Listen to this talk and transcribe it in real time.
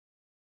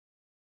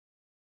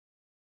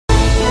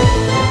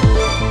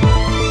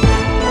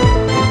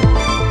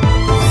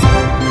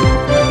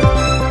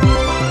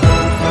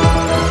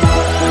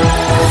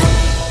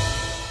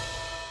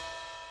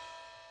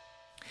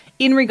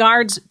in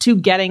regards to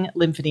getting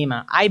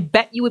lymphedema. I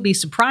bet you would be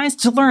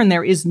surprised to learn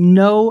there is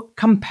no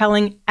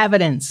compelling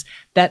evidence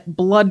that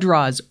blood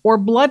draws or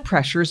blood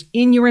pressures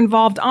in your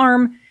involved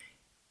arm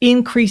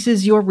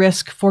increases your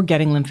risk for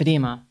getting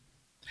lymphedema.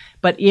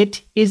 But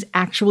it is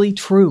actually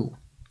true.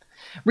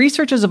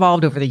 Research has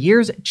evolved over the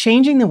years,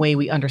 changing the way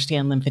we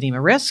understand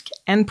lymphedema risk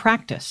and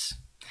practice.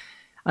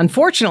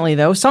 Unfortunately,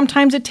 though,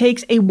 sometimes it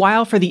takes a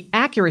while for the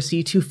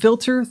accuracy to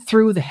filter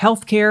through the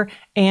healthcare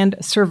and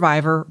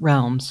survivor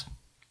realms.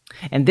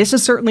 And this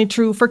is certainly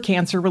true for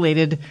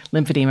cancer-related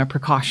lymphedema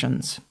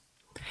precautions.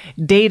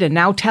 Data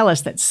now tell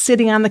us that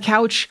sitting on the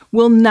couch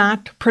will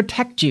not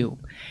protect you.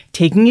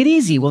 Taking it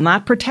easy will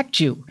not protect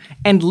you.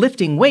 And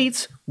lifting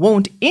weights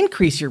won't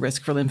increase your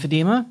risk for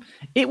lymphedema.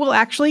 It will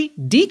actually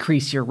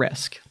decrease your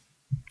risk.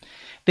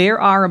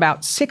 There are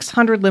about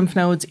 600 lymph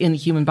nodes in the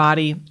human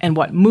body, and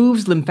what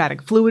moves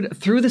lymphatic fluid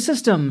through the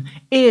system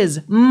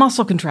is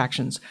muscle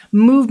contractions,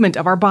 movement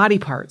of our body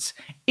parts,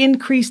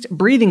 increased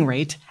breathing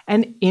rate,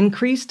 and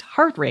increased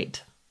heart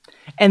rate.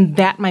 And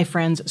that, my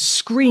friends,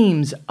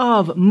 screams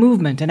of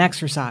movement and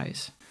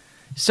exercise.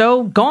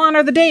 So gone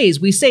are the days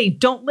we say,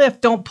 don't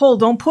lift, don't pull,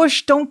 don't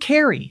push, don't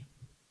carry.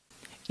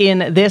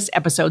 In this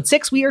episode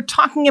 6, we are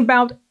talking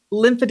about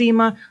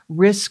lymphedema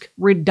risk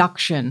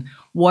reduction.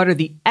 What are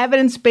the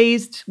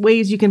evidence-based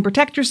ways you can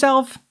protect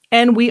yourself?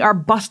 And we are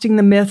busting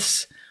the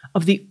myths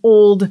of the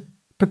old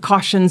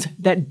precautions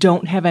that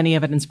don't have any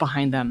evidence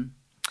behind them.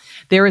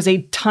 There is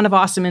a ton of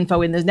awesome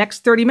info in the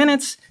next 30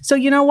 minutes. So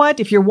you know what?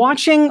 If you're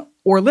watching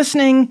or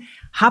listening,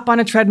 hop on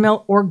a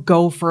treadmill or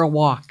go for a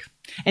walk.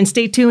 And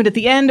stay tuned at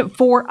the end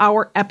for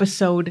our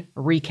episode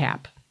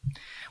recap.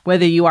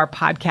 Whether you are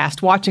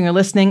podcast watching or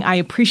listening, I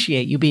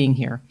appreciate you being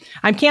here.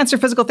 I'm cancer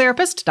physical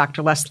therapist,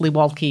 Dr. Leslie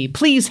Waltke.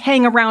 Please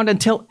hang around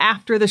until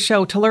after the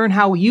show to learn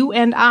how you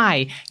and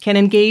I can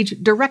engage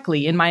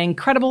directly in my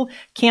incredible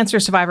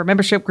cancer survivor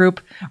membership group,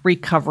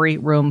 Recovery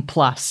Room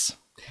Plus.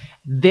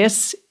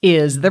 This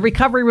is the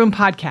Recovery Room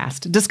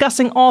podcast,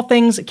 discussing all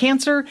things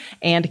cancer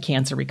and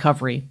cancer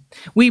recovery.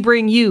 We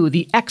bring you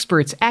the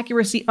experts,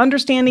 accuracy,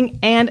 understanding,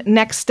 and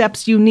next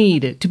steps you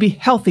need to be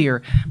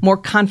healthier, more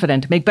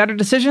confident, make better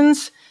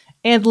decisions,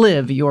 and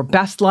live your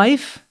best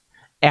life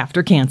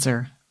after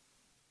cancer.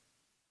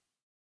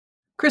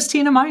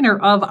 Christina Miner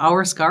of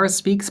Our Scars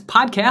Speaks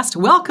podcast.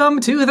 Welcome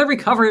to the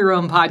Recovery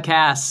Room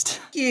podcast.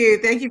 Thank you.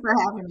 Thank you for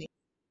having me.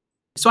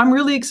 So I'm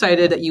really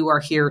excited that you are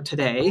here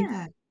today.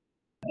 Yeah.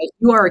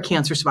 You are a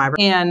cancer survivor,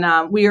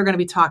 and we are going to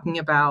be talking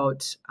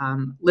about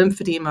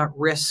lymphedema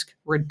risk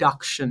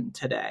reduction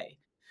today.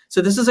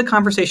 So this is a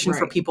conversation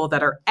for people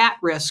that are at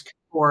risk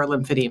for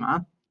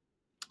lymphedema,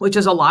 which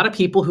is a lot of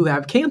people who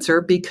have cancer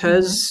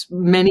because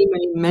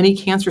many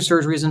cancer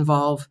surgeries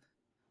involve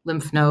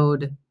lymph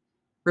node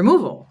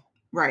removal.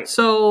 Right.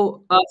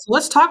 So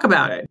let's talk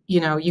about it. You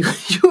know, you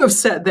have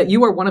said that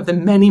you are one of the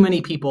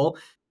many people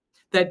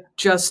that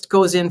just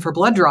goes in for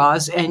blood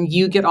draws and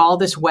you get all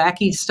this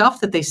wacky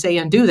stuff that they say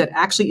and do that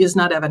actually is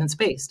not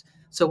evidence-based.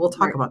 So we'll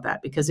talk about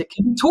that because it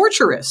can be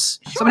torturous.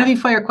 Sure. So I'm going to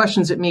fire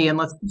questions at me and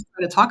let's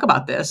try to talk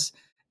about this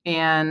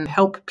and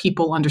help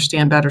people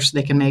understand better so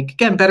they can make,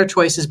 again, better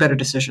choices, better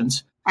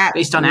decisions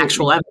based on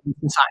actual evidence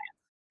and science.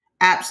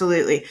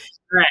 Absolutely.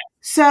 Right.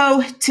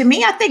 So to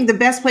me, I think the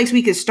best place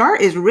we could start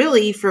is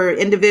really for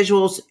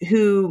individuals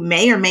who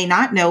may or may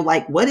not know,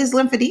 like, what is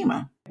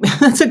lymphedema?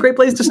 That's a great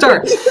place to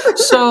start.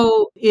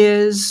 So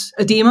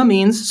edema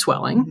means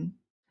swelling,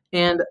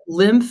 and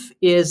lymph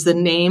is the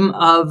name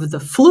of the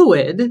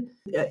fluid.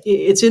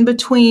 It's in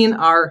between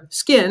our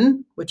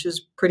skin, which is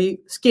pretty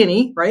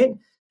skinny, right?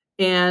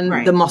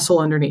 And the muscle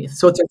underneath.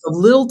 So it's a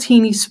little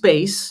teeny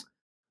space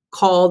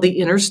called the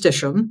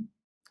interstitium.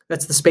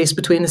 That's the space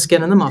between the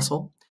skin and the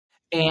muscle.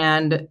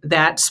 And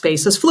that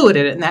space is fluid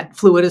in it. And that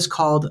fluid is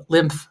called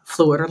lymph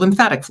fluid or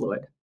lymphatic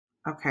fluid.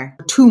 Okay.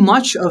 Too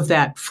much of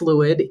that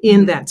fluid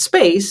in that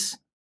space,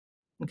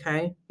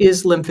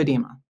 is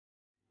lymphedema.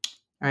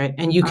 All right.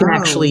 And you can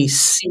actually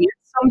see it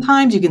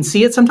sometimes. You can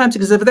see it sometimes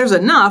because if there's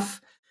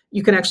enough,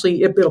 you can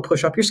actually, it'll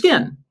push up your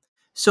skin.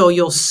 So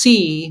you'll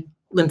see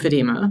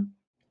lymphedema.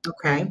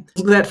 Okay.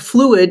 That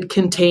fluid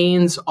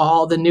contains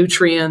all the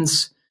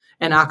nutrients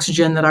and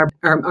oxygen that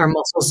our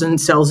muscles and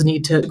cells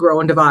need to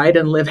grow and divide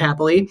and live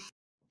happily.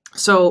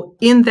 So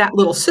in that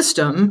little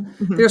system,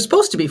 there's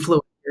supposed to be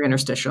fluid in your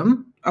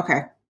interstitium.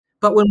 Okay.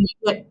 But when we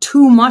get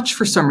too much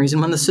for some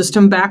reason, when the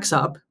system backs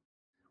up,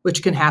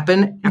 which can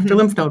happen after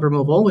lymph node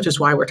removal, which is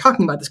why we're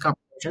talking about this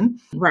conversation.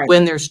 Right.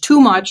 When there's too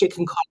much, it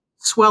can cause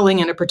swelling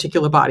in a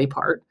particular body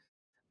part.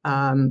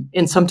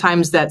 And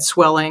sometimes that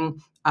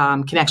swelling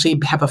can actually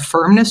have a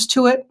firmness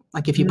to it.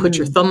 Like if you put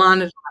your thumb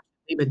on it, it'll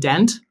leave a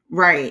dent.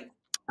 Right.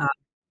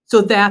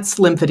 So that's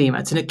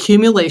lymphedema. It's an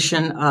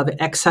accumulation of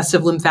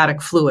excessive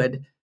lymphatic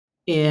fluid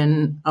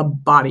in a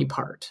body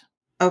part.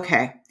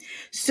 Okay.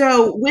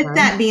 So with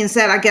that being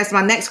said, I guess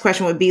my next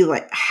question would be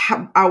like,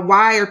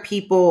 why are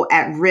people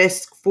at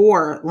risk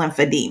for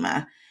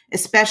lymphedema,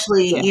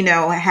 especially,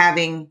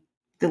 having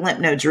the lymph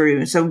nodes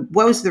removed? So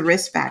what was the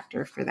risk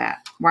factor for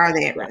that? Why are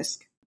they at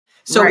risk?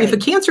 So if a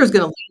cancer is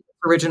going to leave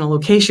original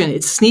location,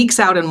 it sneaks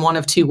out in one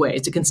of two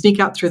ways. It can sneak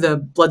out through the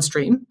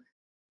bloodstream,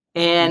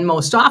 and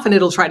most often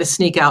it'll try to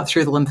sneak out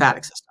through the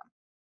lymphatic system.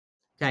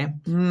 Okay.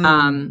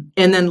 And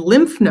then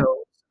lymph nodes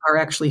are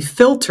actually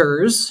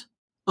filters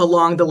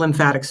along the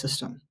lymphatic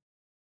system.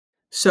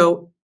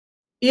 So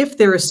if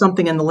there is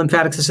something in the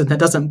lymphatic system that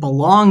doesn't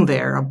belong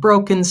there, a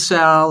broken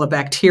cell, a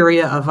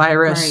bacteria, a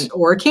virus,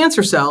 or a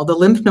cancer cell, the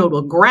lymph node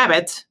will grab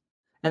it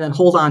and then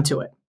hold on to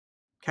it.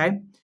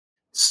 Okay.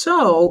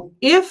 So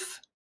if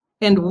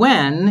and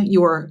when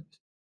your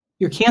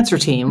cancer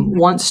team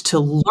wants to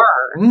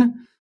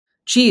learn,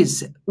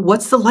 geez,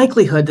 what's the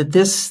likelihood that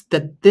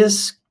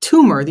this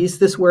tumor,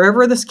 this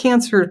wherever this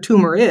cancer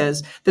tumor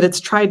is, that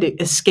it's tried to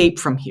escape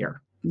from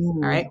here?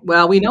 All right.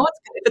 Well, we know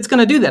if it's going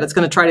to do that, it's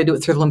going to try to do it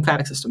through the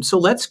lymphatic system. So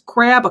let's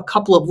grab a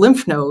couple of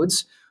lymph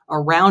nodes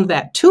around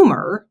that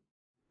tumor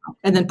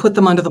and then put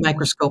them under the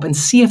microscope and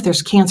see if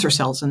there's cancer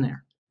cells in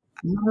there.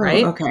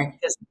 Right? Okay.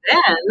 Because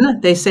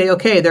then they say,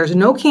 okay, there's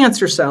no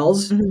cancer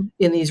cells in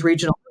these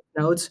regional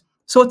lymph nodes.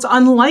 So it's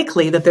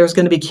unlikely that there's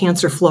going to be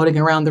cancer floating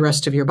around the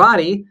rest of your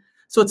body.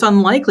 So it's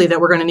unlikely that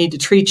we're going to need to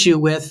treat you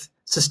with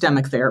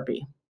systemic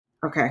therapy.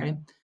 Okay.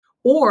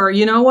 Or,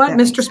 you know what,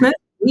 Mr. Smith,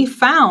 we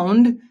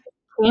found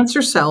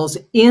cancer cells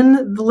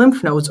in the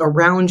lymph nodes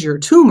around your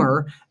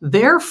tumor.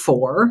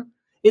 Therefore,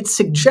 it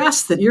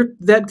suggests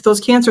that those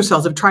cancer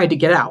cells have tried to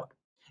get out.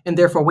 And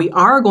therefore, we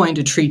are going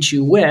to treat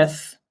you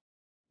with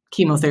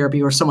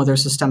chemotherapy or some other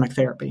systemic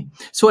therapy.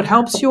 So it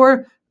helps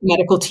your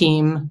medical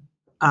team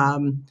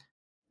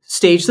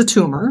stage the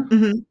tumor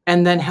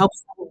and then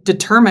helps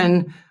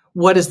determine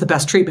what is the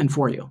best treatment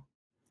for you.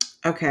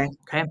 Okay.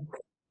 Okay.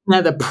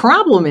 Now, the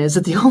problem is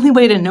that the only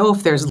way to know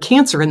if there's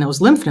cancer in those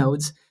lymph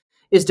nodes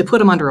is to put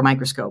them under a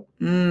microscope.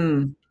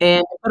 And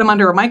to put them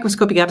under a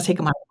microscope, you got to take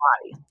them out of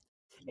the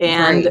body.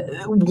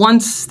 And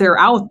once they're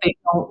out, they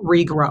don't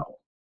regrow.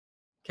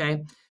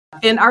 Okay.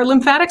 And our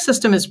lymphatic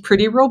system is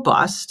pretty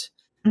robust.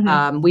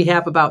 We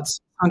have about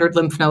 600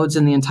 lymph nodes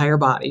in the entire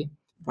body.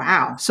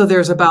 Wow. So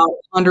there's about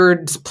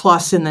 100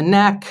 plus in the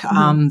neck.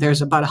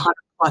 There's about 100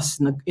 plus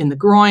in the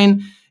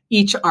groin.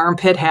 Each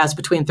armpit has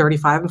between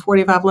 35 and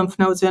 45 lymph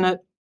nodes in it.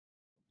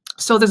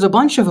 So there's a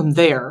bunch of them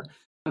there.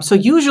 So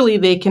usually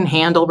they can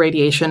handle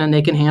radiation and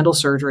they can handle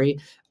surgery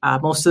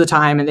most of the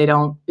time, and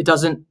it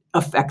doesn't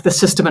affect the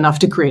system enough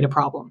to create a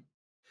problem.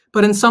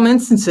 But in some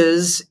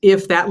instances,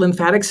 if that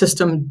lymphatic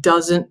system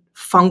doesn't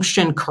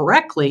function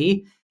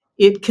correctly,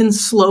 it can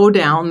slow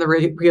down the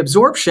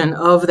reabsorption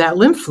of that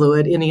lymph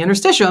fluid in the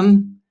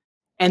interstitium,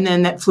 and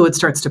then that fluid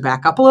starts to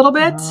back up a little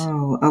bit.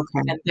 Oh,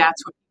 okay. And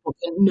that's when people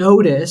can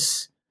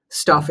notice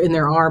stuff in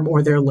their arm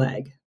or their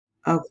leg.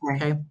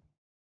 Okay.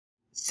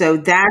 So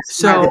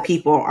that's why the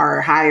people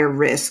are higher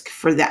risk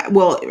for that.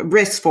 Well,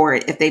 risk for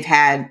it if they've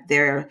had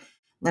their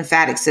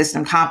lymphatic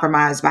system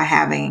compromised by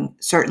having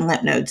certain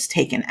lymph nodes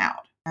taken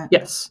out.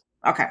 Yes.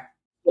 Okay.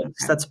 Yes,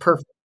 that's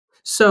perfect.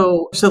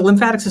 So the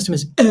lymphatic system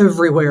is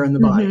everywhere in the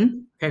body.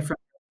 Okay, from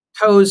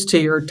toes to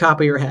your top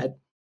of your head.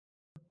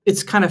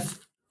 It's kind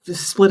of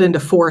split into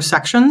 4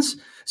 sections.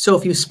 So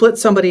if you split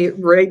somebody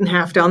right in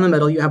half down the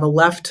middle, you have a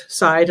left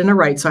side and a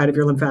right side of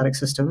your lymphatic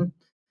system.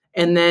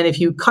 And then if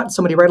you cut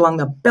somebody right along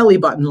the belly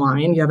button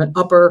line, you have an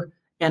upper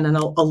and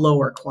a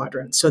lower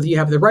quadrant. So you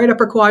have the right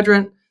upper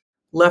quadrant,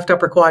 left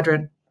upper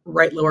quadrant,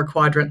 right lower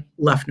quadrant,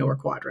 left lower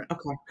quadrant.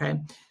 Okay.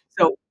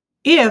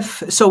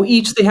 So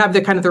each, they have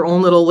their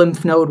own little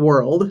lymph node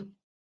world.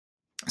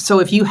 So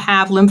if you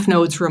have lymph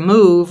nodes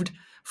removed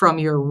from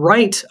your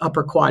right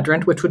upper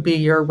quadrant, which would be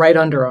your right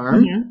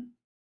underarm,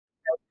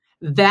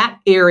 that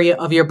area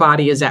of your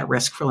body is at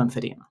risk for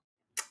lymphedema.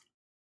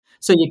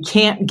 So you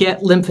can't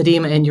get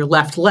lymphedema in your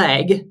left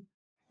leg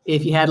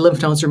if you had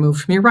lymph nodes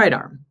removed from your right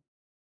arm.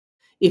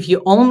 If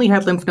you only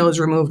had lymph nodes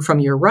removed from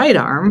your right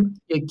arm,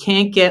 you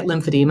can't get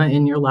lymphedema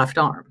in your left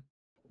arm.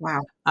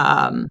 Wow.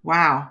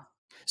 Wow.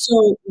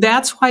 So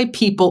that's why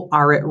people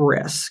are at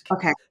risk.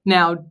 Okay.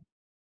 Now,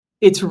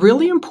 it's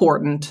really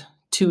important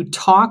to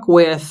talk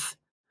with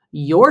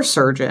your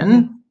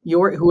surgeon,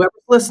 whoever's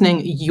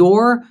listening,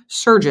 your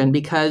surgeon,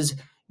 because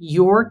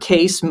your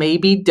case may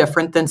be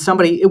different than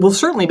somebody. It will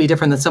certainly be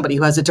different than somebody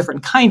who has a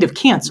different kind of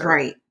cancer.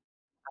 Right.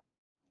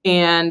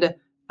 And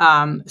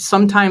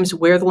sometimes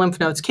where the lymph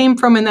nodes came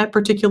from in that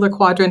particular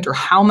quadrant or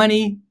how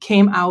many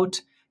came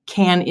out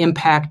can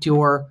impact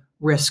your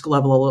risk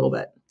level a little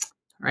bit.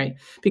 Right?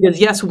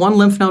 Because yes, one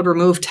lymph node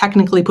removed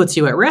technically puts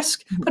you at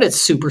risk, but it's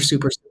super,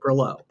 super, super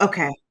low.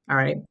 Okay. All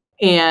right.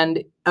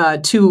 And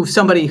to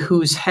somebody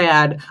who's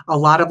had a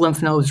lot of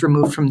lymph nodes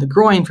removed from the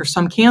groin for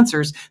some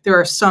cancers, there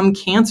are some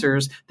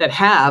cancers that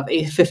have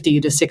a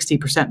 50 to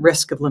 60%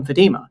 risk of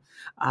lymphedema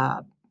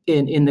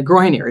in the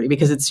groin area,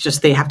 because it's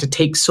just they have to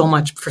take so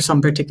much for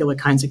some particular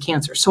kinds of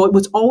cancer. So it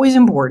was always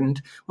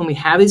important when we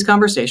have these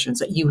conversations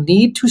that you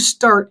need to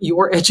start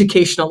your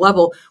educational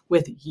level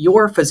with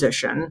your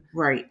physician,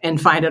 right, and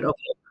find out,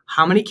 okay,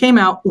 how many came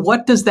out?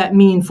 What does that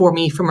mean for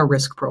me from a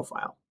risk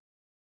profile?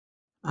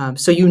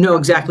 So you know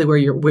exactly where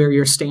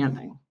you're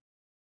standing.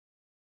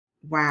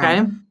 Wow.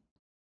 Okay.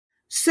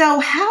 So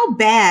how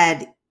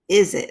bad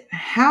is it?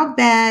 How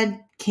bad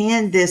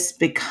can this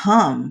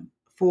become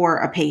for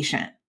a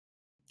patient?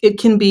 It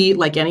can be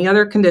like any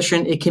other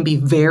condition. It can be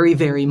very,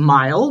 very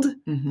mild.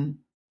 Mm-hmm.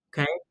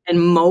 Okay.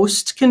 And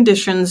most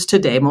conditions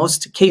today,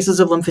 most cases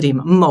of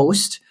lymphedema,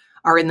 most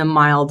are in the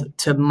mild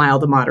to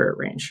moderate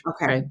range.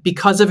 Okay.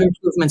 Because of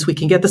improvements, we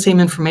can get the same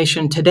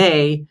information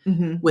today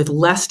Mm-hmm. with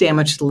less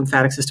damage to the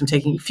lymphatic system,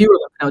 taking fewer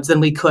lymph nodes than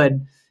we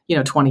could,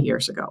 20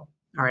 years ago.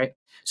 All right.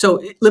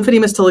 So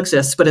lymphedema still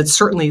exists, but it's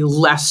certainly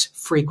less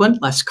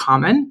frequent, less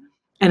common,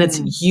 and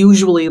it's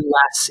usually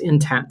less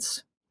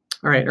intense.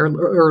 All right.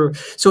 Or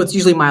so it's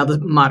usually mild to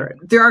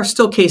moderate. There are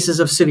still cases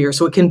of severe.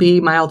 So it can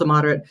be mild to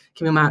moderate,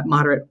 can be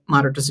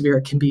moderate to severe,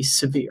 it can be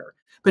severe.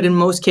 But in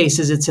most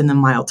cases, it's in the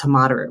mild to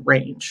moderate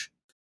range.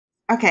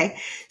 Okay.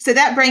 So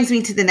that brings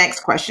me to the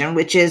next question,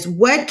 which is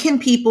what can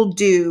people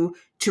do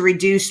to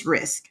reduce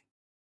risk?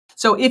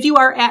 So if you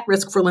are at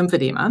risk for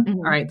lymphedema,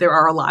 all right, there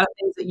are a lot of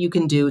things that you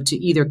can do to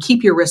either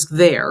keep your risk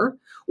there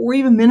or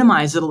even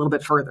minimize it a little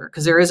bit further,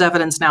 because there is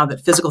evidence now that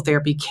physical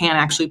therapy can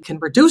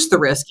reduce the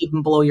risk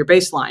even below your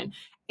baseline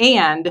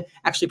and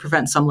actually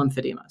prevent some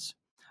lymphedemas.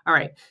 All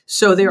right.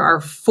 So there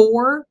are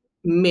 4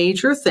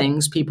 major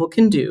things people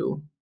can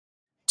do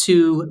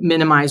to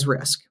minimize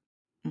risk.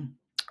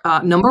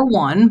 Number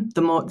 1,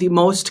 the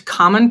most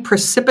common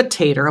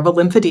precipitator of a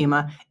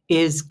lymphedema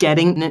is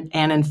getting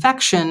an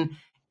infection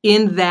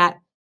in that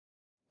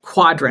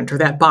quadrant or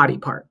that body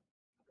part.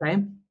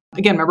 Okay.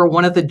 Again, remember,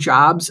 one of the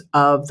jobs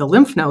of the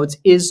lymph nodes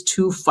is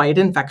to fight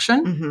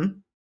infection. Mm-hmm.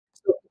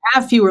 So if you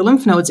have fewer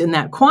lymph nodes in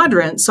that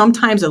quadrant,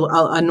 sometimes a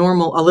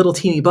little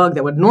teeny bug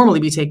that would normally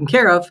be taken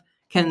care of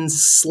can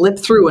slip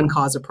through and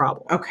cause a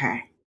problem.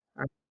 Okay.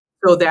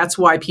 So that's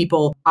why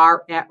people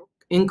are at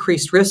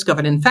increased risk of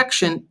an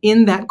infection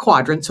in that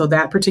quadrant. So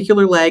that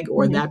particular leg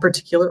or that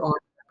particular arm,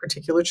 that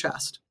particular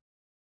chest.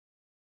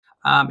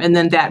 And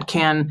then that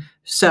can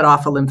set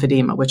off a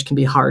lymphedema, which can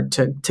be hard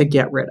to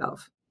get rid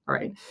of. All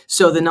right.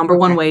 So the number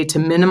one way to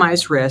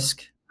minimize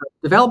risk of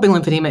developing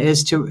lymphedema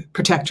is to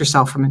protect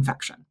yourself from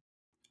infection.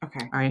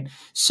 Okay. All right.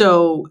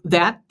 So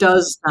that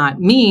does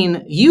not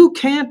mean you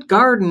can't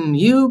garden,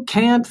 you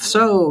can't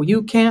sew,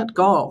 you can't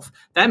golf.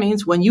 That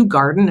means when you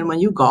garden and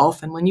when you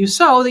golf and when you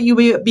sew, that you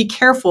be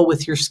careful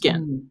with your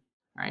skin.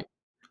 All right.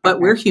 But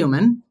we're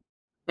human.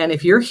 And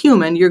if you're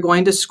human, you're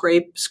going to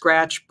scrape,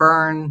 scratch,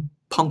 burn,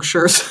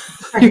 puncture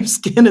your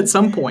skin at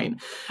some point.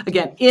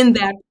 Again, in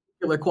that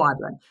particular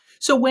quadrant.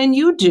 So when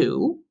you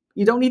do,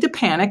 you don't need to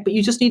panic, but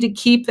you just need to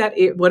keep that,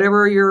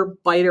 whatever your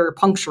bite or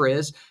puncture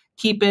is,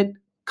 keep it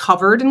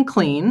covered and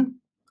clean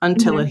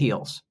until it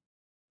heals.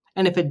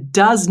 And if it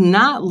does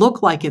not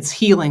look like it's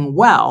healing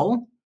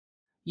well,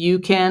 you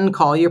can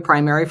call your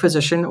primary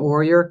physician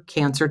or your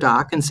cancer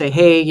doc and say,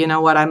 hey, you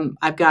know what,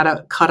 I've got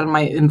a cut on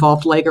my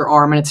involved leg or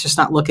arm and it's just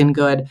not looking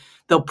good.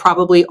 They'll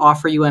probably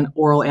offer you an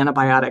oral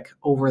antibiotic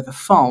over the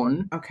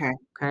phone. Okay.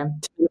 To minimize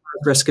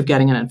the risk of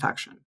getting an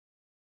infection.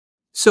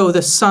 So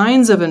the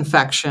signs of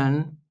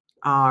infection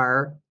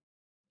are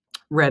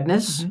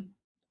redness,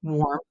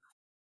 warmth,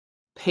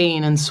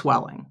 pain, and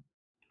swelling.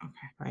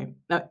 Right.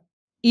 Now,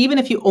 even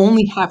if you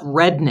only have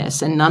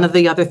redness and none of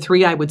the other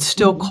 3, I would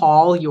still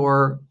call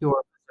your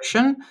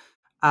physician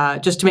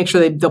just to make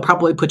sure they'll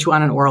probably put you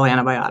on an oral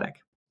antibiotic.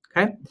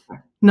 Okay.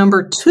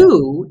 Number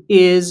 2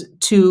 is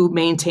to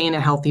maintain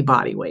a healthy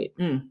body weight.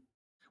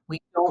 We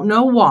don't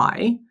know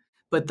why,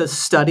 but the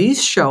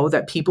studies show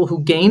that people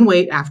who gain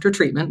weight after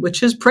treatment,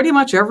 which is pretty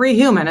much every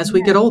human, as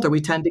we get older,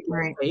 we tend to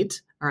gain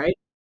weight. All right.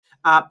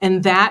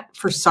 And that,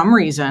 for some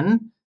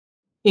reason,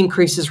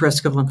 increases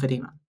risk of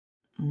lymphedema.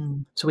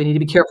 So we need to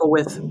be careful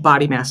with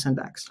body mass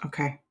index.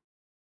 Okay.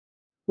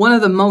 One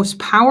of the most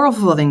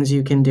powerful things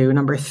you can do,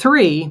 number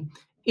 3,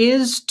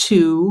 is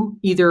to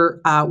either,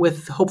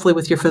 hopefully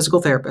with your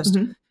physical therapist,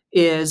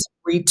 is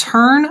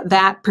return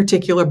that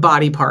particular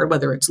body part,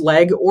 whether it's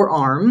leg or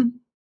arm,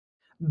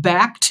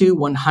 back to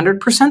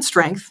 100%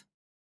 strength,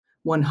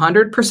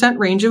 100%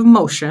 range of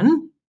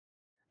motion,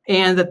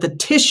 and that the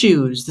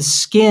tissues, the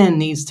skin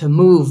needs to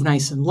move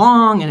nice and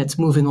long, and it's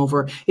moving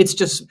over. It's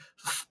just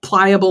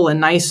pliable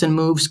and nice and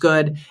moves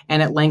good,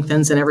 and it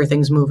lengthens and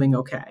everything's moving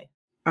okay.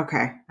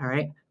 Okay. All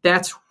right.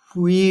 That's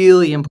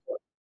really important.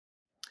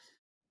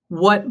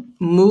 What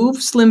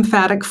moves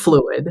lymphatic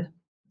fluid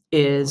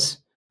is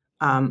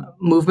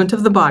movement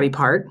of the body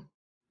part,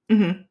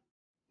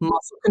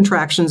 muscle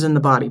contractions in the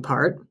body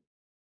part,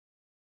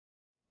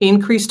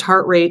 increased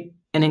heart rate,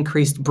 and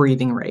increased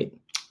breathing rate.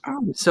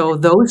 So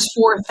those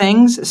 4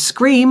 things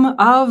scream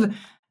of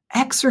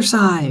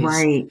exercise.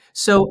 Right.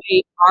 So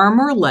an arm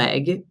or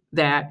leg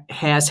that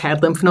has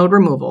had lymph node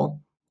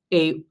removal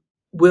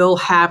will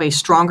have a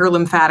stronger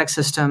lymphatic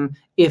system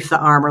if the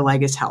arm or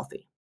leg is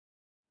healthy.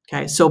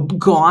 Okay, so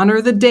gone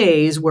are the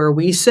days where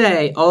we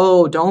say,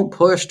 oh, don't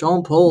push,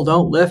 don't pull,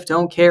 don't lift,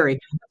 don't carry.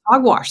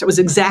 Hogwash. That was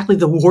exactly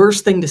the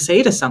worst thing to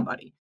say to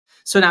somebody.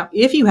 So now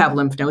if you have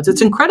lymph nodes,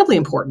 it's incredibly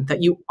important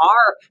that you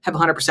have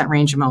 100%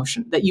 range of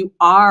motion, that you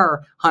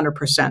are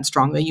 100%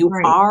 strong, that you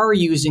are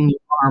using your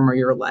arm or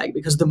your leg,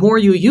 because the more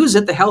you use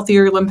it, the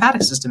healthier your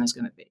lymphatic system is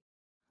going to be.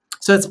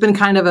 So it's been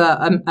kind of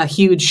a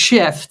huge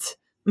shift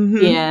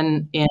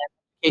in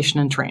education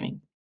and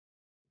training.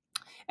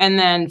 And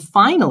then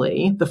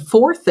finally, the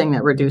fourth thing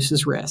that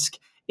reduces risk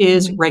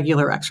is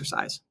regular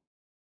exercise.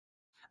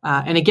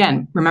 And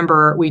again,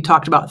 remember we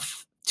talked about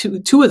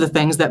two of the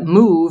things that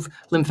move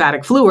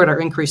lymphatic fluid are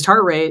increased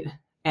heart rate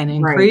and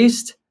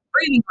increased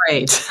breathing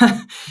rate.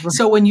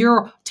 So when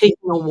you're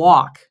taking a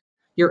walk,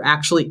 you're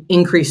actually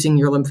increasing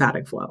your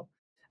lymphatic flow.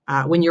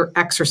 When you're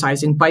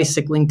exercising,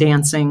 bicycling,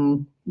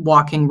 dancing,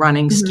 walking,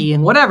 running,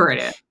 skiing, whatever it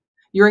is,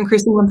 you're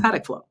increasing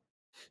lymphatic flow.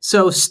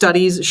 So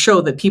studies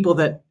show that people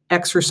that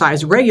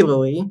exercise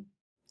regularly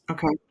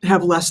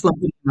have less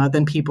lymphedema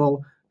than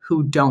people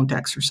who don't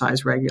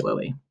exercise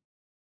regularly.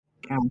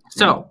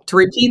 So to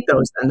repeat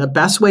those, then the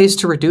best ways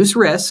to reduce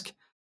risk: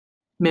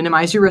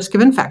 minimize your risk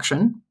of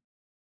infection,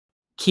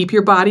 keep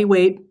your body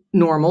weight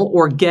normal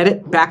or get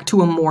it back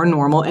to a more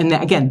normal. And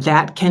again,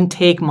 that can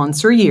take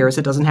months or years.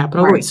 It doesn't happen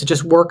overnight. So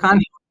just work on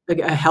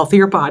a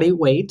healthier body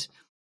weight.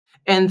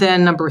 And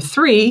then number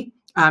 3,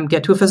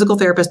 get to a physical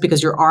therapist,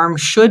 because your arm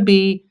should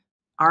be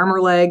arm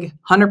or leg,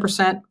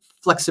 100%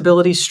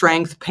 flexibility,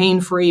 strength,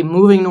 pain-free,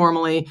 moving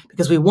normally,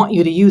 because we want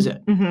you to use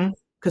it.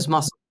 Because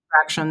muscle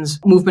contractions,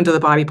 movement of the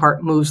body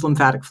part moves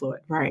lymphatic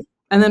fluid.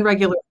 And then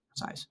regular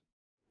exercise.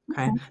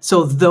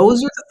 So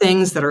those are the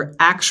things that are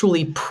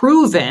actually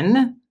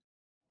proven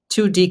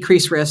to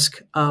decrease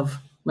risk of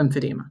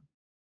lymphedema.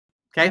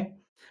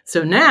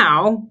 So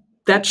now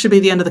that should be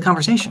the end of the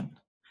conversation.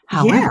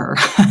 However,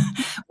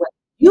 when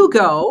you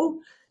go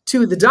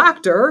to the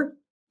doctor,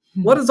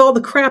 what is all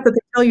the crap that they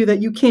tell you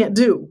that you can't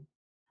do?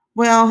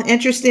 Well,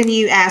 interesting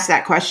you asked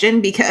that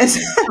question, because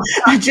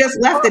I just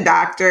left the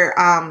doctor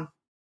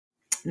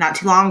not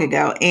too long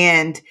ago,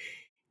 and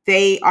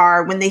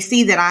when they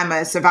see that I'm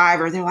a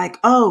survivor, they're like,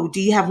 "Oh,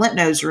 do you have lymph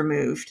nodes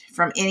removed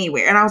from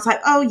anywhere?" And I was like,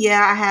 "Oh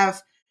yeah, I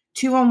have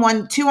two on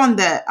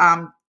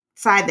the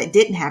side that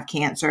didn't have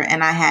cancer,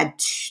 and I had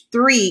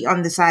 3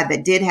 on the side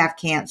that did have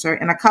cancer,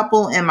 and a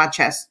couple in my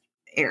chest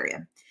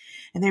area."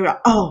 And they were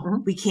like,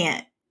 "Oh, we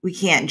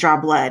can't draw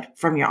blood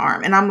from your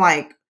arm." And I'm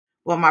like,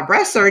 well, my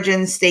breast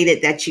surgeon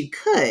stated that you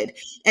could.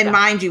 And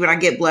mind you, when I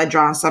get blood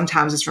drawn,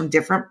 sometimes it's from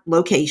different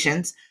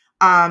locations.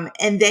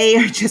 And they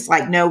are just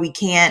like, "No, we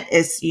can't.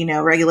 It's,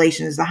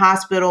 regulation is the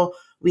hospital.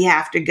 We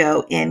have to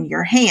go in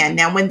your hand."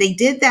 Now, when they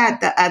did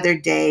that the other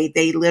day,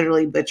 they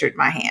literally butchered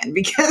my hand,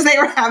 because they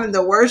were having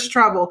the worst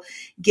trouble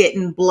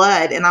getting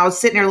blood. And I was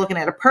sitting there looking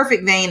at a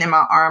perfect vein in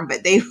my arm,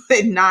 but they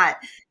would not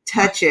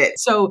touch it.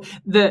 So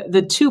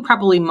the 2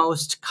 probably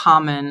most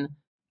common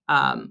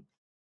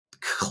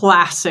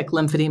classic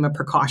lymphedema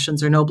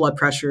precautions are no blood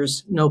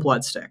pressures, no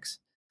blood sticks,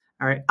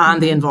 all right, on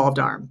the involved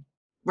arm.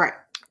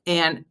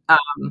 And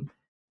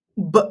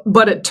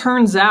but it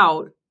turns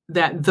out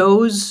that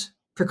those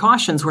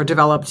precautions were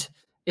developed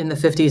in the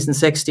 50s and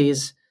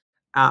 60s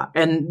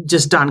and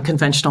just on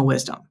conventional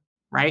wisdom,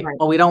 right?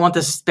 Well, we don't want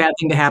this bad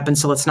thing to happen,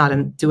 so let's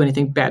not do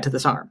anything bad to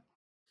this arm.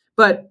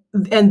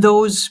 And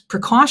those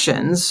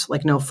precautions,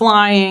 like no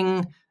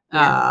flying,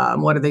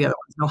 what are the other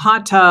ones? No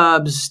hot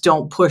tubs,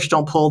 don't push,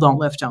 don't pull, don't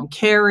lift, don't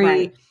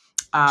carry.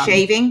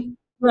 Shaving.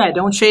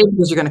 Don't shave,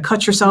 because you're going to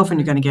cut yourself and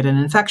you're going to get an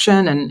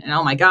infection. And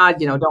oh my God,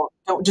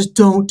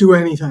 don't do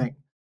anything.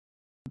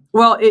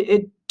 Well,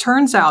 it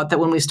turns out that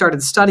when we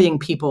started studying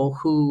people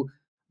who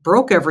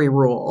broke every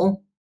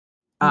rule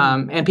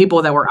and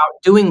people that were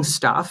out doing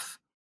stuff,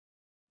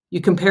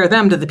 you compare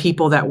them to the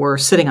people that were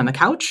sitting on the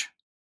couch,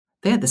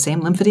 they had the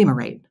same lymphedema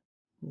rate.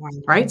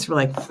 Right? So we're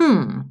like,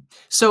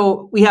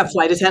 So we have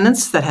flight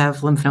attendants that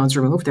have lymph nodes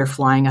removed. They're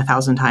flying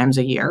 1,000 times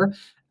a year.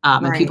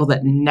 And people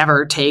that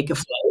never take a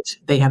flight,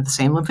 they have the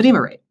same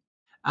lymphedema rate.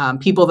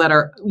 People that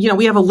are,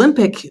 we have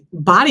Olympic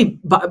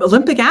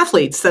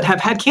athletes that have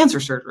had cancer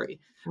surgery,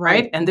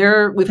 right? And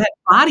we've had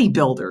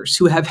bodybuilders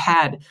who have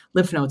had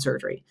lymph node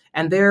surgery,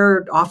 and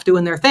they're off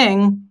doing their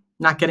thing,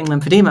 not getting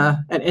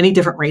lymphedema at any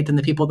different rate than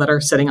the people that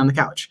are sitting on the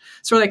couch.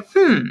 So we're like,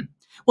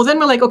 Well, then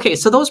we're like, okay,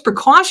 so those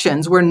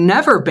precautions were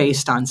never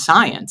based on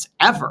science,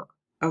 ever.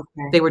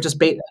 They were just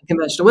based on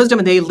conventional wisdom,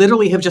 and they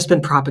literally have just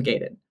been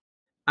propagated.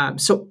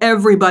 So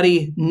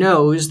everybody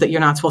knows that you're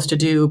not supposed to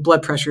do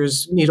blood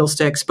pressures, needle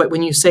sticks. But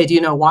when you say, do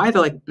you know why?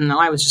 They're like, no,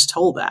 I was just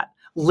told that.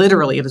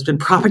 Literally, it has been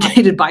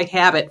propagated by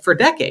habit for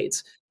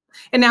decades.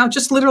 And now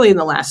just literally in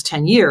the last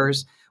 10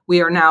 years,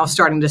 we are now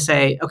starting to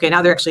say, okay,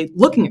 now they're actually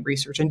looking at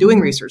research and doing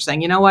research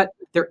saying, you know what?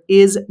 There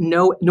is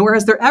nor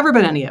has there ever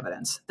been any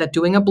evidence that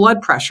doing a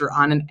blood pressure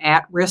on an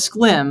at-risk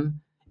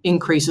limb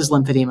increases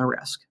lymphedema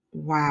risk.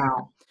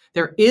 Wow.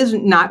 There is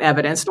not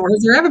evidence, nor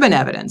has there ever been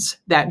evidence,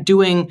 that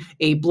doing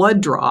a blood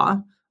draw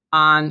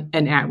on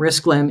an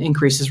at-risk limb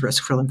increases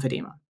risk for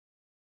lymphedema.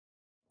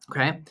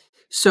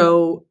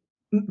 So,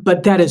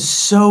 but that is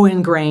so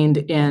ingrained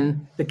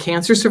in the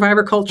cancer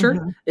survivor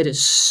culture. It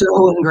is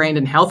so ingrained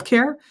in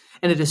healthcare,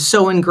 and it is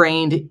so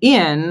ingrained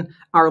in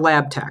our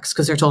lab techs,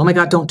 because they're told, oh my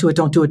God, don't do it,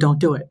 don't do it, don't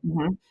do it.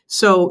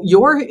 So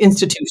your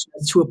institution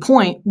is to a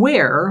point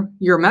where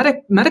your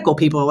medical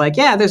people are like,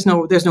 yeah, there's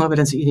no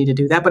evidence that you need to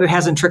do that, but it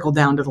hasn't trickled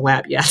down to the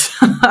lab yet.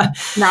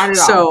 Not at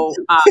all. So,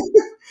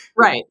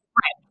 right.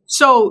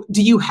 So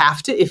do you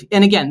have to,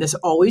 and again, this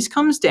always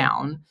comes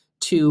down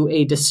to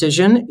a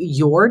decision,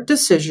 your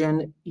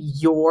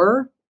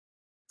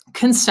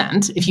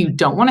consent. If you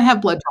don't want to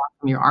have blood drawn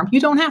from your arm, you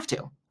don't have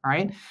to. All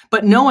right.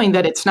 But knowing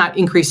that it's not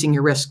increasing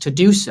your risk to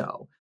do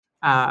so.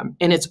 And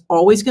it's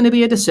always going to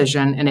be a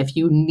decision. And if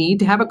you need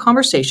to have a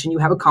conversation, you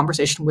have a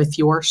conversation with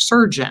your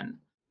surgeon,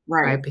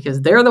 right?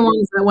 Because they're the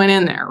ones that went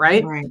in there,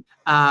 right?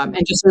 And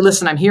just say,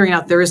 listen, I'm hearing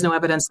out there is no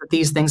evidence that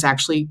these things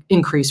actually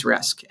increase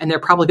risk. And they're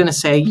probably going to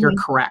say, you're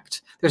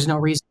correct. There's no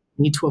reason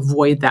you need to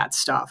avoid that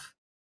stuff.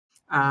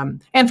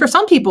 And for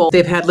some people,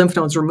 they've had lymph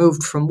nodes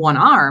removed from one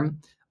arm.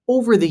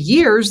 Over the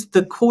years,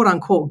 the quote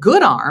unquote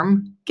good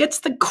arm gets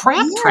the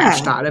crap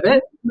trashed out of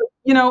it,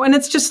 and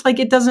it's just like,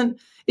 it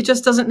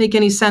just doesn't make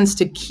any sense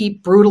to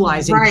keep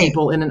brutalizing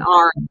people in an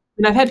arm.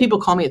 And I've had people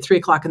call me at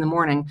 3:00 in the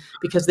morning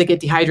because they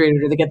get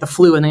dehydrated or they get the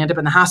flu and they end up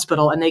in the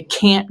hospital and they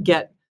can't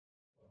get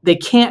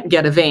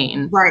a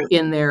vein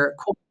in their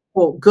quote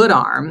unquote good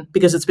arm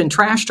because it's been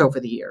trashed over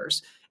the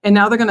years. And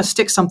now they're going to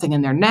stick something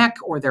in their neck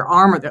or their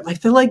arm, or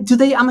they're like, do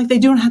they? I'm like, they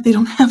don't have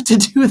to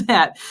do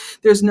that.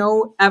 There's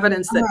no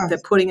evidence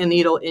that putting a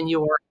needle in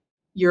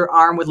your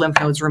arm with lymph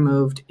nodes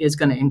removed is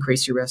going to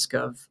increase your risk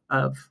of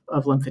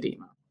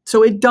lymphedema.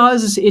 So it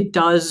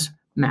does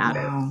matter.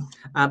 Wow.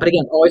 But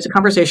again, always a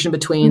conversation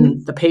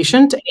between the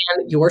patient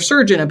and your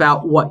surgeon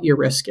about what your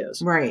risk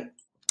is. Right.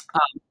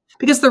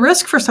 Because the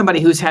risk for somebody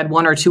who's had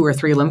 1 or 2 or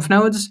 3 lymph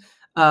nodes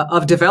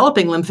of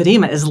developing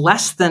lymphedema is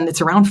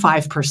it's around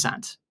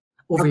 5%.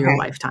 Over your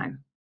lifetime.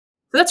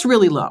 So that's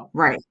really low.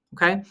 Right.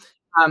 Okay.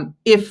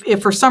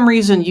 If for some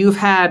reason you've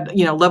had,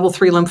 level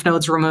 3 lymph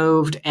nodes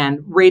removed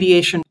and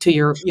radiation to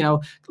your,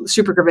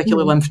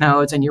 supraclavicular lymph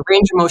nodes and your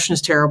range of motion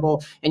is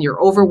terrible and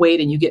you're overweight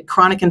and you get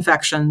chronic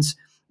infections,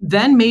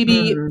 then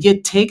maybe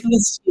you take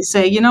this, you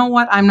say, you know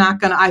what, I'm not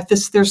going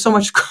to, there's so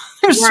much,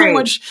 so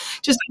much,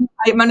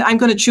 I'm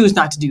going to choose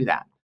not to do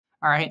that.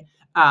 All right.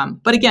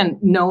 But again,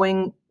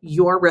 knowing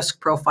your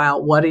risk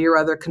profile, what are your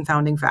other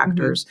confounding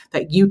factors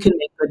that you can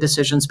make good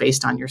decisions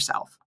based on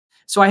yourself.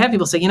 So I have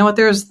people say, you know what,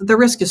 there is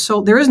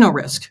no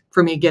risk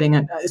for me getting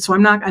it. So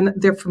I'm not,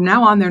 from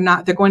now on,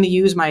 they're going to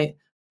use I've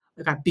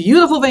got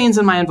beautiful veins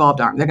in my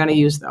involved arm. They're going to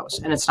use those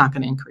and it's not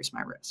going to increase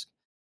my risk.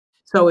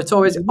 So it's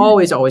always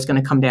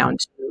going to come down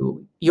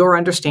to your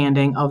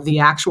understanding of the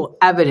actual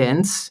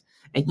evidence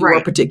in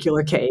your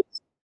particular case.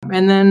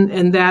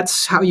 And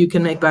that's how you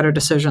can make better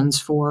decisions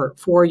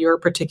for your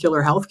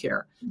particular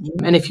healthcare.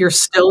 And if you're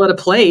still at a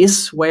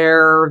place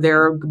where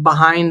they're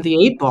behind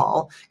the 8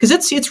 ball, because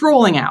it's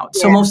rolling out.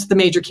 So most of the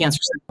major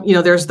cancers,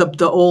 there's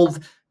the old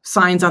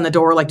signs on the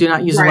door, like do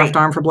not use the left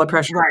arm for blood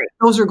pressure.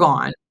 Those are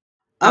gone.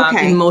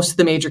 In most of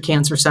the major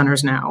cancer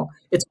centers now.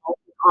 It's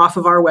off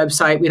of our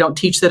website. We don't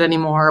teach that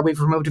anymore.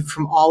 We've removed it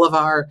from all of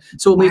our,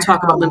 so when we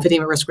talk about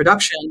lymphedema risk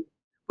reduction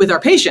with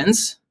our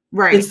patients,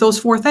 it's those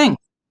 4 things.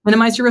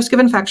 Minimize your risk of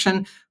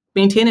infection,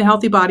 maintain a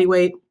healthy body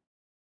weight,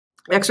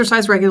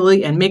 exercise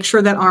regularly, and make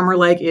sure that arm or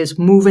leg is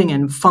moving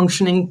and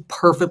functioning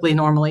perfectly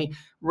normally,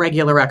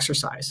 regular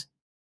exercise.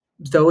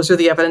 Those are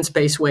the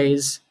evidence-based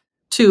ways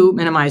to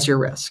minimize your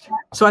risk.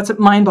 So that's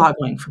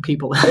mind-boggling for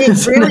people.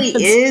 It really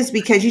is,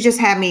 because you just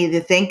had me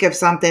to think of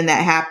something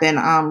that happened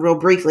real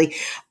briefly.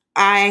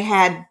 I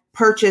had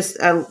purchased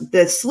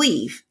the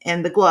sleeve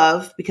and the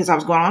glove because I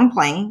was going on a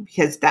plane,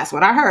 because that's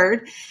what I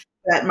heard.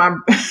 But my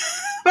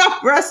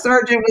breast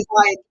surgeon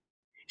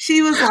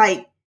she was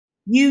like,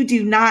 you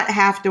do not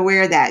have to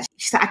wear that.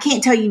 She said, I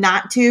can't tell you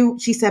not to.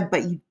 She said,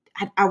 but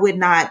I would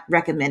not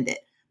recommend it.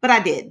 But I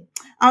did.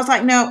 I was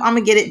like, no, I'm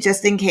going to get it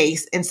just in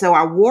case. And so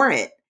I wore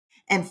it.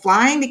 And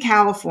flying to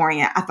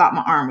California, I thought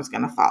my arm was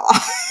going to fall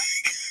off.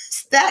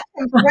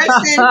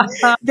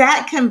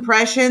 that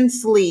compression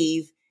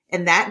sleeve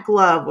and that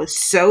glove was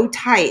so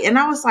tight. And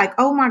I was like,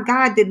 oh my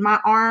God, did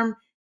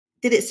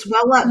it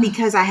swell up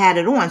because I had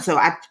it on? So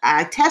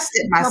I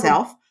tested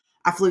myself.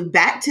 I flew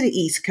back to the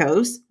East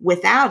Coast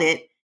without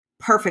it,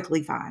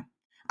 perfectly fine.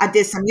 I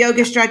did some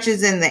yoga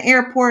stretches in the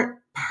airport,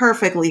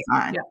 perfectly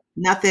fine.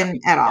 Nothing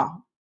at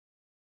all.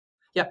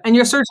 And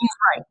your surgeon's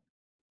right.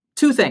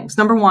 2 things.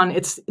 Number one,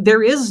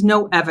 there is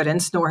no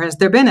evidence, nor has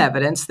there been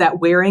evidence, that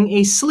wearing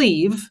a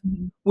sleeve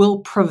will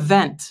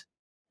prevent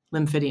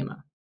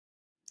lymphedema.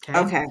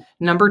 Okay.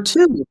 Number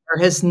 2,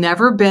 there has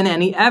never been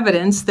any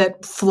evidence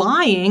that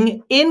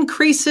flying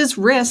increases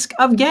risk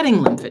of getting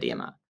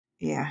lymphedema.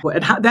 Yeah.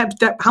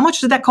 How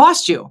much did that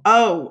cost you?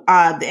 Oh,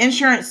 the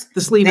insurance,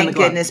 the sleeve, thank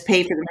goodness,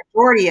 paid for the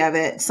majority of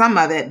it, some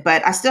of it,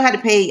 but I still had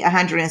to pay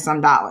 $100 and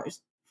some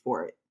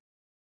for it.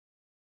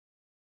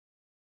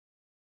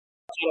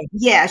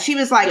 Yeah. She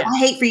was like, I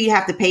hate for you to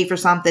have to pay for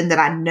something that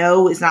I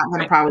know is not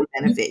going to probably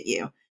benefit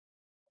you.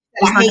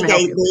 I hate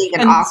they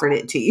even offered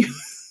it to you.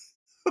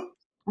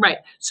 Right.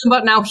 So,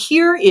 but now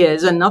here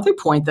is another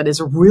point that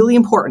is really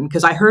important,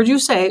 because I heard you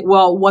say,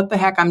 well, what the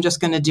heck? I'm just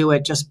going to do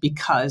it just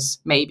because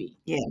maybe.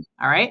 Yeah.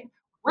 All right.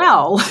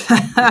 Well,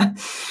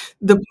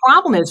 the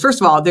problem is, first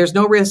of all, there's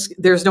no risk.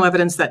 There's no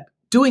evidence that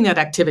doing that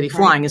activity,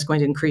 flying, is going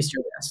to increase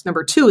your risk.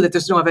 Number 2, that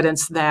there's no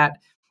evidence that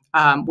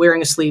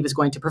wearing a sleeve is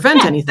going to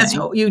prevent anything.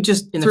 So you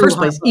just, in the first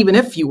place, even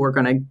if you were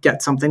going to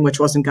get something, which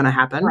wasn't going to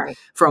happen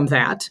from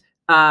that.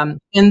 And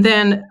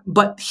then,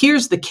 but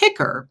here's the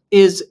kicker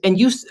is, and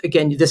you,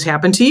 again, this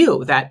happened to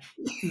you, that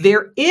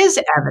there is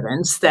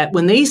evidence that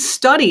when they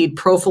studied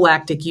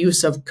prophylactic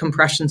use of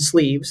compression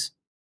sleeves,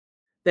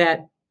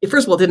 that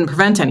first of all, it didn't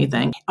prevent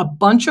anything. A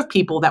bunch of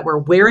people that were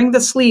wearing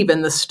the sleeve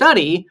in the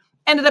study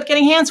ended up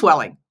getting hand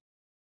swelling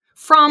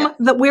from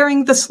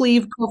wearing the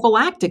sleeve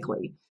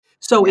prophylactically.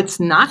 So it's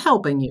not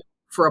helping you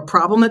for a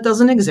problem that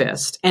doesn't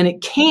exist, and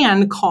it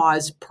can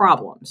cause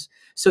problems.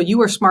 So you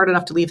were smart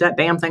enough to leave that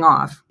damn thing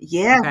off.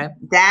 Yeah, okay?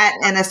 That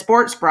and a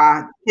sports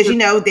bra.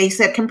 Because, they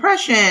said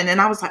compression,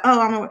 and I was like,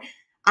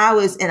 I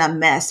was in a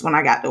mess when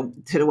I got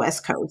to the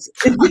West Coast.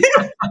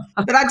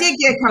 But I did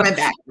get coming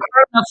back.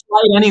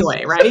 Flight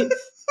anyway, right?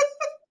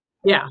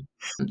 Yeah.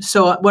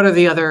 So what are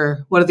the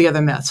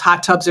other myths?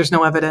 Hot tubs, there's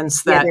no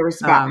evidence that there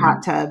was about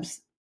hot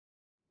tubs.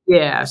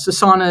 Yeah. So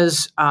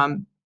saunas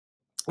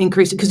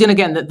increase, because then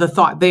again, the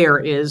thought there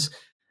is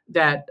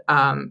that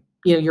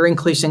you're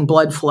increasing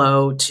blood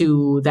flow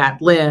to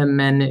that limb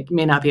and it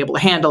may not be able to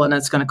handle it and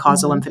it's going to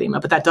cause a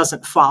lymphedema, but that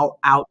doesn't fall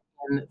out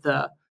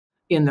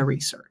in the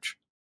research.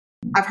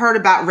 I've heard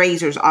about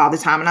razors all the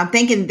time, and I'm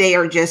thinking they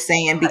are just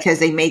saying because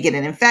they may get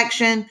an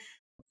infection.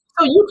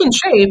 So you can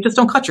shave, just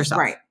don't cut yourself.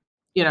 Right.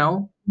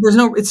 There's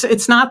no,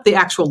 it's not the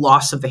actual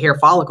loss of the hair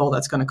follicle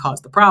that's going to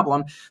cause the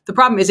problem. The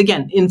problem is,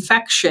 again,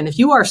 infection. If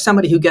you are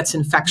somebody who gets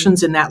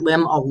infections in that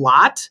limb a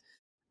lot,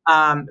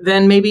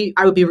 then maybe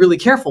I would be really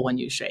careful when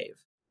you shave.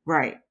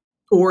 Right.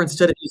 Or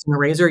instead of using a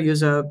razor,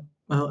 use an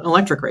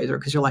electric razor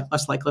because you're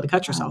less likely to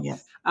cut yourself.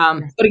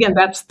 But again,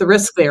 that's the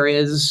risk there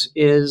is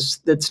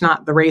that's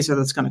not the razor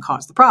that's going to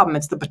cause the problem.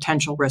 It's the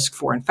potential risk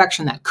for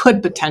infection that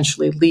could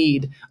potentially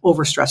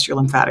overstress your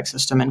lymphatic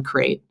system and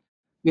create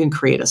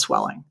a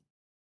swelling.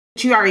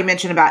 You already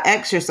mentioned about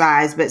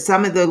exercise, but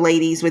some of the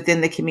ladies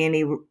within the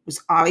community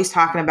was always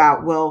talking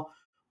about, well,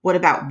 what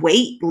about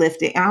weight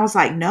lifting? And I was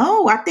like,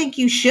 no, I think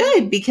you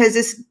should, because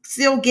it's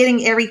still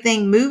getting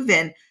everything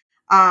moving.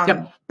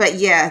 But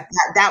yeah,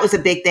 that was a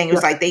big thing. It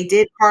was like they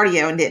did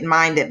cardio and didn't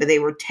mind it, but they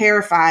were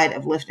terrified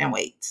of lifting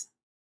weights.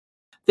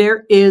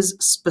 There is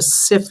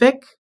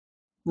specific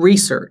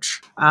research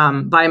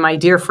by my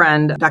dear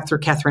friend, Dr.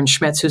 Catherine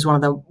Schmitz, who's one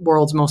of the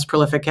world's most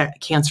prolific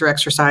cancer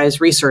exercise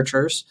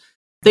researchers.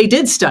 They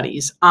did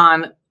studies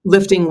on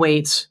lifting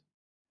weights,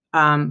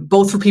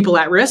 both for people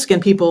at risk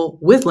and people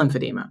with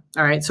lymphedema.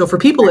 All right. So for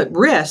people at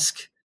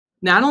risk,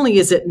 not only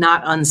is it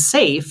not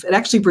unsafe, it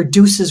actually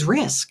reduces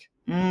risk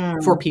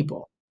for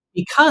people.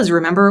 Because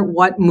remember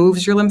what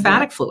moves your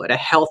lymphatic fluid? A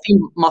healthy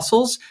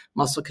muscle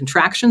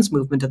contractions,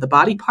 movement of the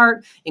body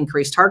part,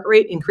 increased heart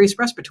rate, increased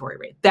respiratory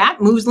rate. That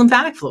moves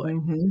lymphatic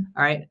fluid. All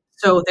right.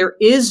 So there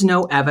is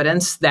no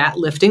evidence that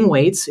lifting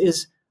weights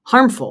is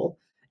harmful.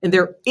 And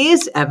there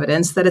is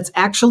evidence that it's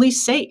actually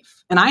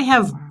safe. And I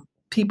have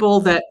people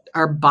that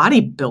are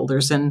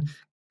bodybuilders and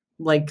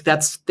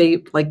they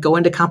go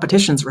into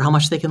competitions for how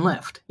much they can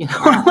lift.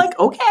 I'm like,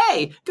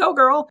 okay, go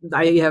girl.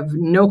 I have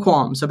no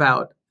qualms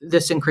about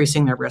this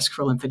increasing their risk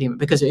for lymphedema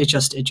because it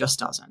just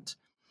doesn't.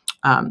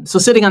 So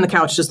sitting on the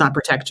couch does not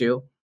protect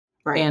you.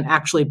 Right. And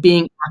actually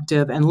being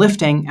active and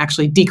lifting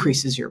actually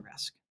decreases your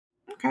risk.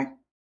 Okay.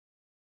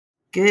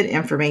 Good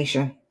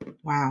information.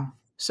 Wow.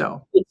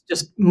 So it's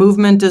just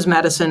movement is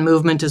medicine,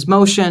 movement is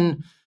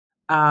motion,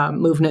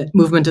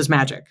 movement is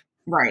magic.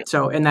 Right.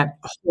 So, and that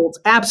holds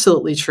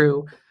absolutely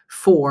true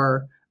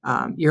for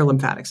your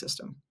lymphatic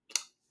system.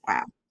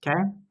 Wow.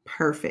 Okay.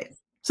 Perfect.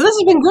 So this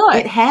has been good.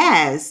 It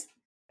has.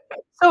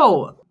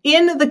 So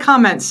in the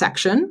comments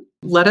section,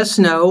 let us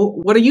know,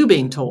 what are you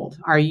being told?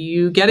 Are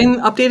you getting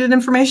updated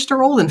information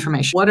or old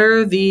information? What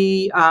are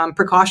the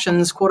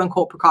precautions, quote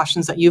unquote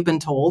precautions that you've been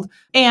told?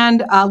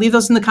 And leave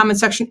those in the comment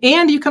section.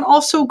 And you can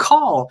also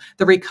call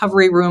the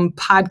Recovery Room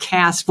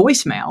podcast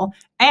voicemail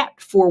at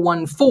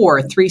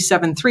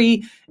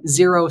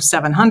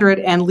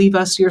 414-373-0700 and leave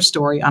us your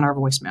story on our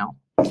voicemail.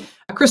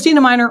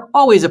 Christina Miner,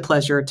 always a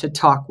pleasure to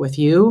talk with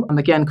you.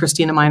 Again,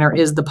 Christina Miner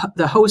is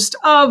the host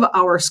of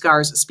our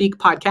Scars Speak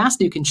podcast.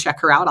 You can check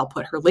her out. I'll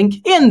put her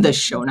link in the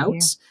show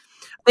notes.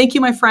 Thank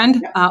you, my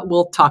friend.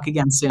 We'll talk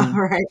again soon.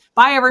 All right.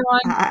 Bye,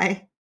 everyone.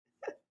 Bye.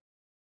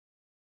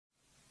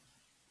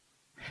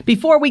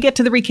 Before we get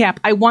to the recap,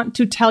 I want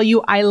to tell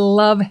you I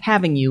love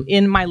having you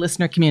in my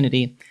listener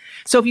community.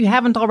 So if you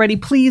haven't already,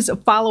 please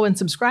follow and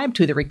subscribe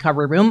to The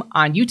Recovery Room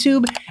on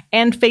YouTube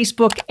and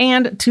Facebook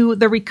and to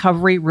The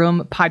Recovery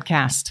Room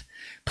podcast.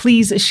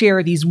 Please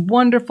share these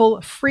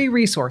wonderful free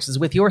resources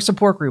with your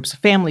support groups,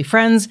 family,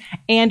 friends,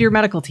 and your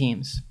medical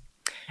teams.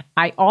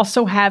 I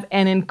also have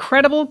an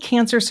incredible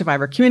cancer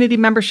survivor community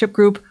membership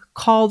group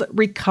called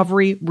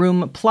Recovery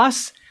Room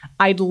Plus.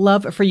 I'd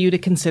love for you to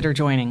consider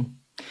joining.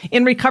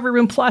 In Recovery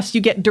Room Plus, you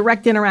get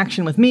direct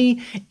interaction with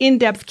me,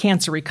 in-depth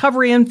cancer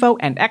recovery info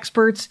and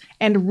experts,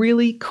 and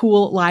really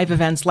cool live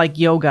events like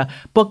yoga,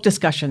 book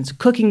discussions,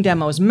 cooking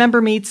demos,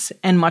 member meets,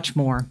 and much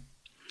more.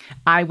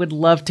 I would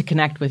love to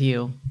connect with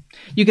you.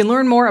 You can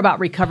learn more about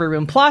Recovery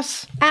Room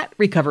Plus at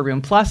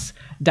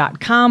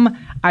recoveryroomplus.com.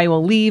 I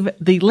will leave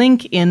the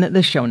link in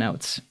the show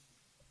notes.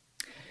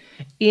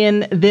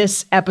 In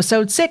this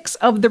episode 6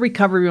 of the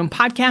Recovery Room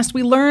podcast,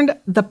 we learned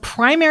the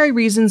primary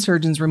reason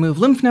surgeons remove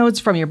lymph nodes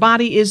from your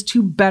body is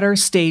to better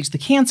stage the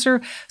cancer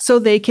so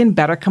they can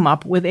better come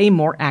up with a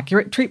more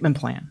accurate treatment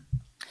plan.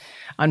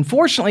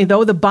 Unfortunately,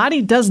 though, the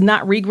body does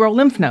not regrow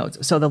lymph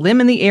nodes, so the limb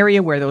in the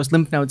area where those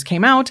lymph nodes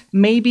came out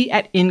may be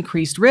at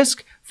increased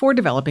risk for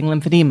developing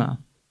lymphedema.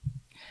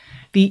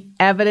 The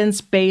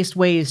evidence-based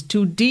ways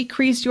to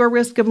decrease your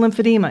risk of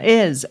lymphedema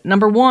is,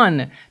 number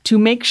 1, to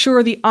make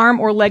sure the arm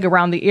or leg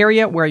around the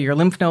area where your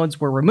lymph nodes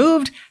were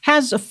removed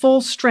has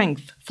full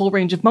strength, full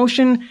range of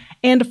motion,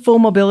 and full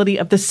mobility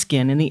of the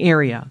skin in the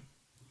area.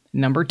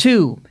 Number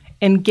 2,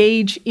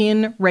 engage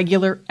in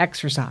regular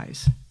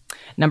exercise.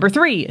 Number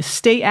 3,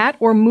 stay at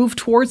or move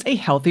towards a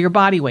healthier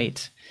body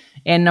weight.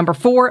 And number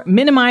 4,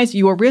 minimize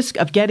your risk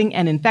of getting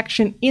an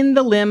infection in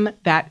the limb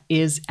that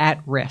is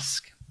at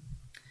risk.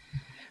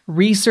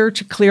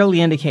 Research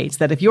clearly indicates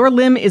that if your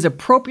limb is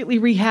appropriately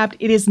rehabbed,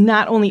 it is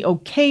not only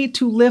okay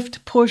to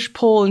lift, push,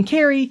 pull, and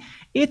carry,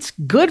 it's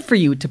good for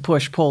you to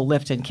push, pull,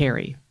 lift, and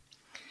carry.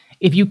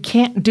 If you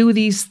can't do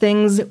these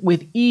things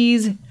with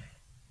ease,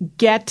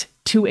 get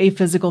to a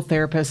physical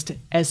therapist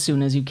as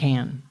soon as you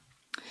can.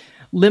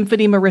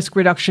 Lymphedema risk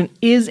reduction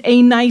is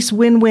a nice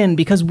win-win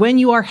because when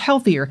you are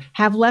healthier,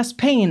 have less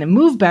pain,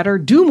 move better,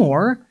 do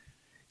more,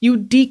 you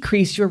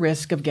decrease your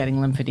risk of getting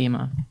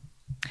lymphedema.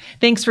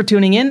 Thanks for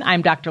tuning in.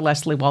 I'm Dr.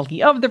 Leslie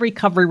Walke of the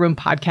Recovery Room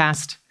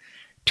podcast.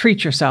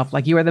 Treat yourself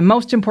like you are the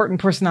most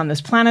important person on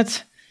this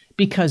planet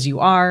because you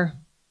are,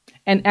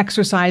 and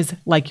exercise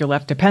like your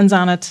life depends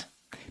on it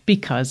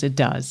because it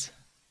does.